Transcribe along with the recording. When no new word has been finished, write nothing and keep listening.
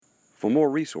For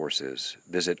more resources,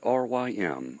 visit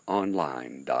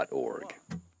rymonline.org.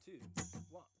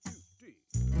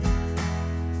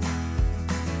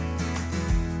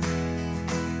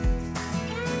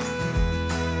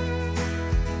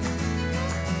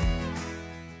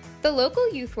 The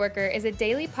Local Youth Worker is a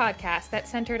daily podcast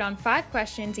that's centered on 5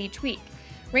 questions each week.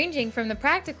 Ranging from the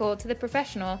practical to the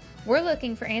professional, we're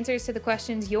looking for answers to the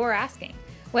questions you're asking.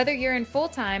 Whether you're in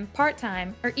full-time,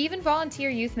 part-time, or even volunteer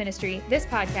youth ministry, this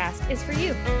podcast is for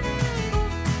you.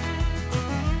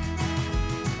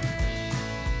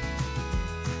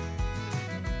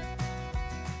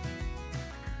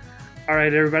 All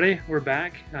right, everybody, we're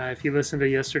back. If you listened to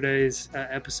yesterday's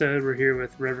episode, we're here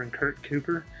with Reverend Kurt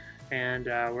Cooper. And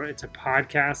it's a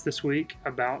podcast this week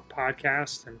about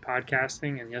podcasts and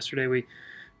podcasting. And yesterday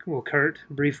Kurt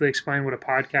briefly explained what a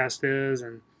podcast is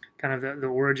and kind of the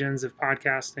origins of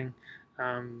podcasting.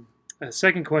 The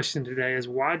second question today is,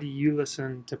 why do you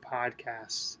listen to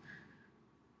podcasts?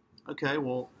 Okay,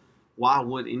 well, why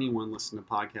would anyone listen to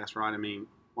podcasts, right? I mean,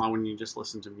 why wouldn't you just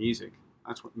listen to music?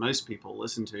 That's what most people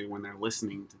listen to when they're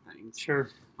listening to things. Sure.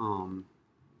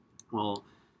 Well,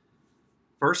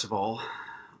 first of all,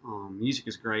 music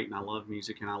is great, and I love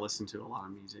music, and I listen to a lot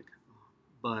of music.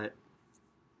 But,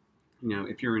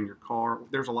 if you're in your car,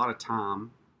 there's a lot of time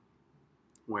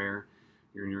where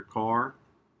you're in your car,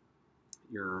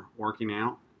 you're working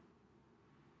out,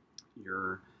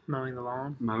 you're mowing the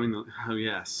lawn. Mowing the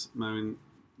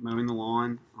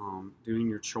lawn, doing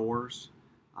your chores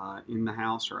in the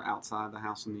house or outside the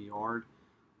house in the yard,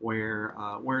 where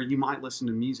you might listen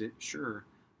to music, sure,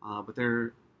 but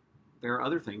there are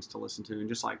other things to listen to. And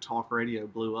just like talk radio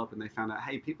blew up and they found out,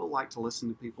 hey, people like to listen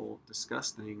to people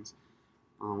discuss things.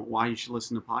 Why you should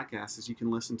listen to podcasts is you can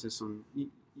listen to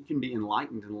you can be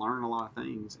enlightened and learn a lot of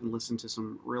things and listen to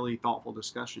some really thoughtful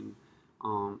discussion.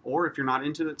 Or if you're not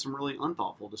into it, some really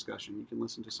unthoughtful discussion. You can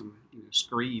listen to some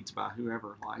screeds by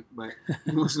whoever, but you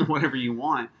can listen to whatever you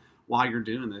want while you're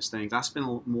doing those things. I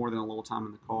spend more than a little time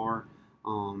in the car,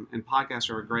 and podcasts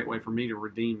are a great way for me to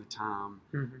redeem the time.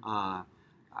 Mm-hmm.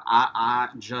 I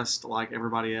just like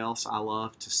everybody else, I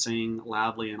love to sing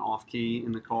loudly and off key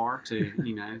in the car to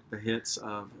the hits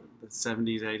of the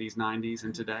 70s, 80s, 90s,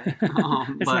 and today.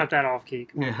 It's not that off key.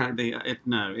 Yeah,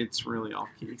 it's really off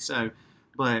key. So,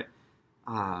 but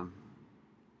yeah,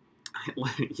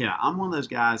 I'm one of those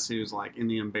guys who's like in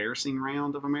the embarrassing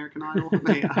round of American Idol. Where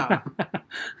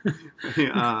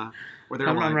they're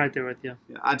I'm right there with you.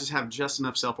 Yeah, I just have just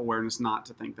enough self-awareness not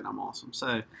to think that I'm awesome.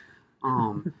 So,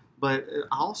 but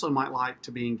I also might like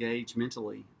to be engaged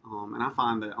mentally. And I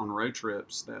find that on road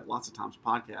trips that lots of times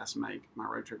podcasts make my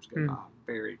road trips go by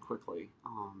very quickly.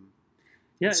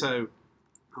 Yeah. So,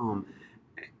 and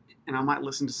I might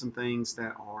listen to some things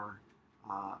that are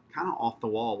kind of off the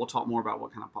wall. We'll talk more about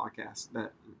what kind of podcasts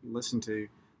that you listen to.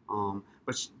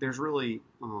 But there's really,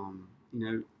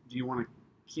 do you want to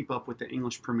keep up with the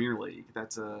English Premier League?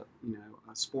 That's a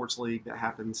sports league that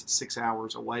happens 6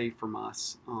 hours away from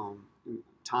us,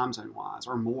 time zone wise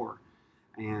or more.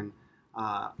 And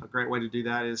a great way to do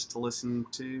that is to listen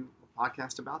to a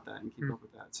podcast about that and keep up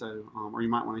with that. So, or you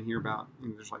might want to hear about,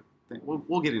 there's like,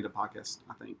 we'll get into podcasts,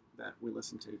 I think, that we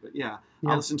listen to. But yeah,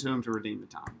 I listen to them to redeem the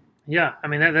time. Yeah, I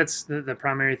mean, that's the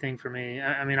primary thing for me.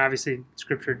 I mean, obviously,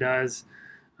 Scripture does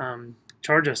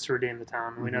charge us to redeem the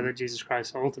time. Mm-hmm. We know that Jesus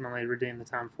Christ ultimately redeemed the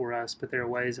time for us, but there are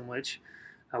ways in which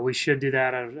we should do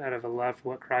that out of a love for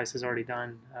what Christ has already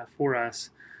done for us.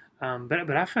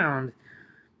 But I found,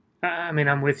 I mean,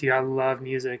 I'm with you. I love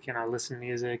music and I listen to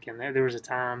music. And there was a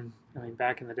time,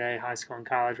 back in the day, high school and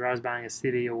college, where I was buying a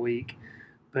CD a week.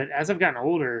 But as I've gotten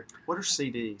older... What are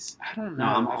CDs? I don't know.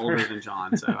 No, I'm older than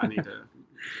John, so I need to...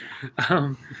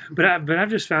 Yeah. But I've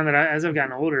just found that as I've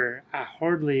gotten older, I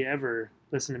hardly ever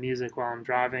listen to music while I'm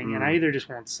driving. And I either just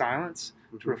want silence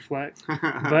to reflect.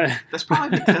 But that's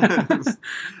probably because...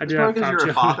 you're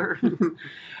a father.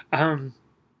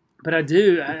 But I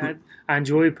do. I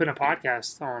enjoy putting a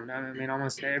podcast on. I mean,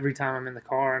 almost every time I'm in the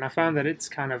car. And I found that it's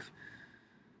kind of...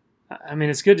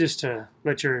 it's good just to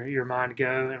let your mind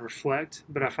go and reflect.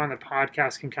 But I find that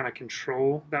podcasts can kind of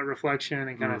control that reflection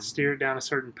and kind of steer it down a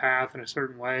certain path in a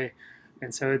certain way.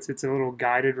 And so it's a little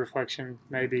guided reflection,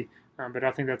 maybe. But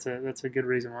I think that's a good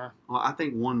reason why. Well, I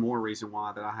think one more reason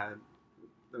why that I had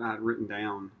written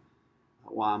down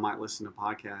why I might listen to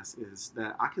podcasts is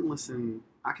that I can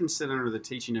sit under the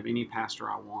teaching of any pastor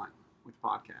I want with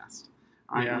podcasts.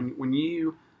 Right? Yeah. When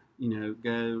you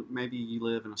go, maybe you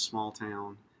live in a small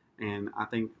town, and I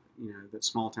think that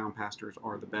small town pastors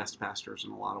are the best pastors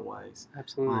in a lot of ways.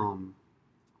 Absolutely.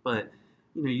 But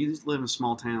you just live in a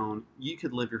small town. You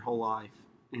could live your whole life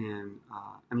and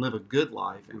live a good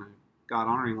life in a God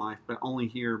honoring life, but only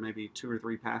hear maybe 2 or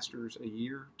 3 pastors a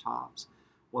year tops.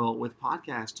 Well, with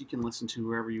podcasts, you can listen to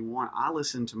whoever you want. I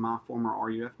listen to my former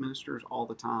RUF ministers all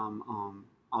the time.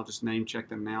 I'll just name check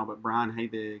them now, but Brian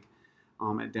Habig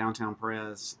at Downtown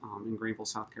Pres in Greenville,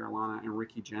 South Carolina, and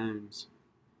Ricky Jones.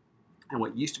 And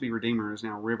what used to be Redeemer is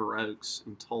now River Oaks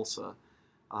in Tulsa.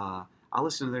 I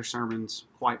listen to their sermons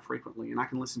quite frequently, and I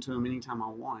can listen to them anytime I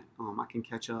want. I can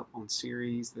catch up on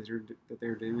series that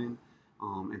they're doing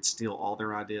and steal all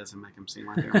their ideas and make them seem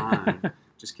like they're mine.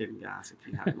 Just kidding, guys, if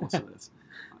you haven't listened to this.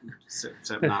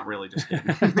 So not really, just kidding.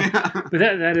 But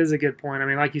that is a good point. I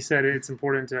mean, like you said, it's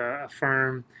important to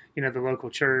affirm, the local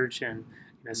church and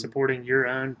supporting your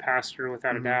own pastor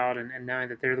without a doubt, and knowing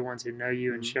that they're the ones who know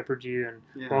you and shepherd you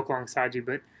and walk alongside you.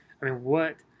 But, I mean,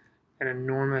 what an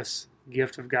enormous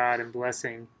gift of God and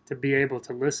blessing to be able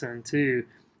to listen to.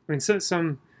 I mean, so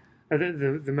some of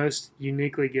the most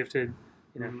uniquely gifted,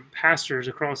 pastors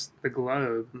across the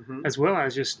globe, as well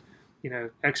as just,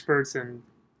 experts in,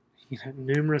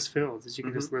 numerous fields that you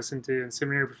can just listen to, and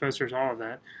seminary professors, all of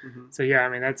that. So yeah, I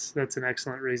mean, that's an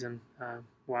excellent reason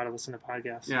why to listen to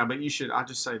podcasts. Yeah, but I'll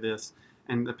just say this,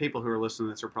 and the people who are listening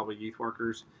to this are probably youth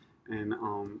workers, and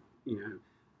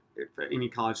if any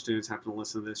college students happen to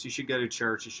listen to this, you should go to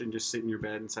church. You shouldn't just sit in your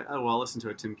bed and say, "Oh, well, I'll listen to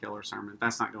a Tim Keller sermon."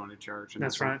 That's not going to church. And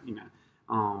that's right.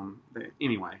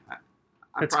 Anyway,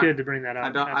 that's good to bring that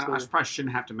up. I probably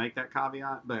shouldn't have to make that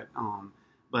caveat, but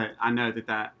I know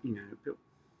that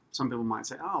some people might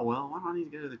say, "Oh, well, why do I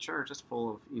need to go to the church? That's full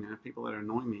of people that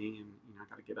annoy me, and I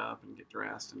got to get up and get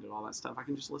dressed and do all that stuff. I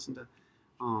can just listen to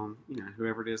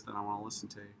whoever it is that I want to listen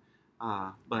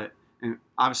to." And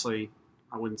obviously,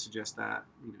 I wouldn't suggest that,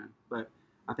 but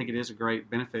I think it is a great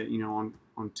benefit.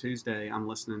 On Tuesday, I'm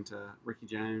listening to Ricky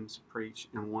Jones preach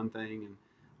on one thing, and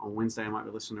on Wednesday, I might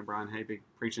be listening to Brian Habig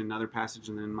preaching another passage,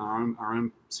 and then our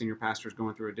own senior pastor is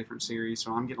going through a different series.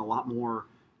 So I'm getting a lot more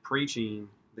preaching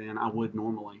than I would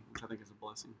normally, which I think is a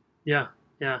blessing. Yeah.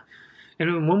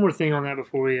 And one more thing on that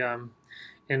before we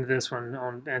end this one,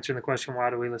 on answering the question, why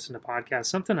do we listen to podcasts?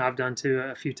 Something I've done too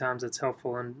a few times that's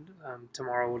helpful, and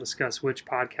tomorrow we'll discuss which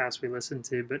podcasts we listen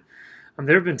to. But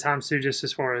there have been times too, just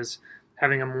as far as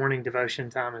having a morning devotion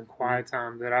time and quiet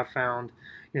time, that I've found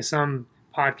some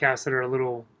podcasts that are a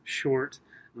little short.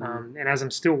 And as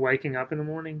I'm still waking up in the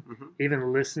morning,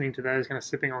 even listening to those, kind of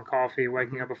sipping on coffee,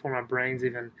 waking up before my brain's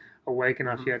even awake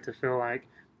enough yet to feel like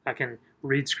I can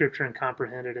read scripture and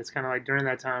comprehend it. It's kind of like during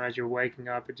that time as you're waking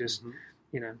up, it just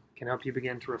can help you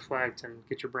begin to reflect and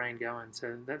get your brain going.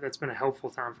 So that's been a helpful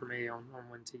time for me on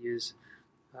when to use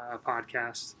a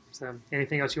podcast. So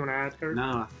anything else you want to add, Kurt?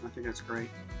 No, I think that's great.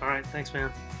 All right. Thanks,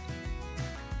 man.